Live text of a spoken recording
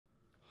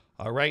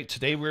All right,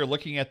 today we're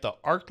looking at the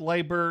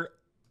ARCLIBER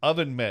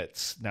oven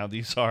mitts. Now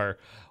these are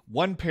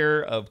one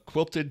pair of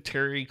quilted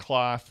terry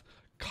cloth,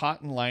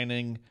 cotton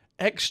lining,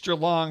 extra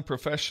long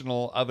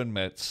professional oven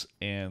mitts,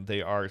 and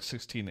they are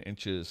 16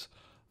 inches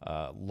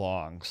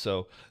long.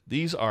 So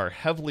these are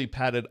heavily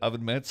padded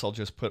oven mitts. I'll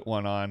just put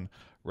one on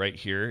right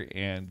here,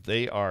 and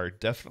they are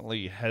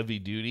definitely heavy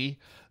duty.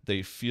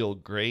 They feel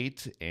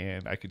great,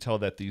 and I can tell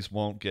that these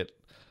won't get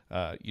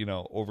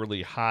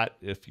overly hot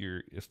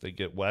if they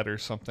get wet or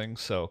something.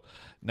 So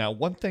now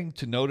one thing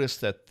to notice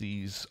that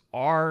these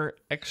are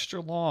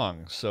extra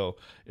long. So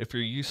if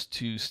you're used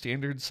to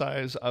standard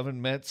size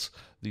oven mitts,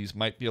 these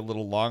might be a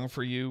little long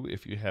for you.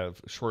 If you have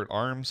short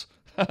arms,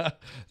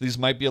 these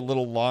might be a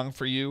little long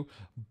for you.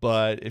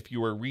 But if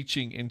you are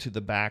reaching into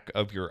the back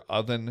of your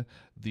oven,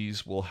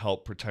 these will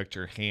help protect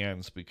your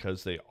hands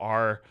because they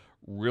are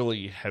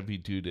really heavy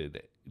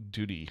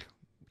duty,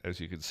 as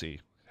you can see,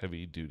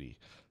 heavy duty.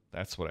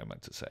 That's what I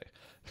meant to say.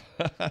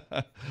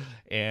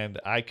 And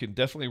I can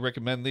definitely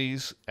recommend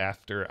these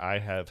after I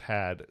have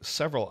had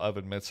several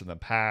oven mitts in the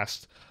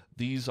past.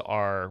 These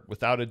are,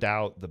 without a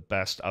doubt, the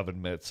best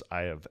oven mitts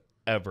I have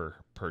ever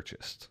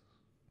purchased.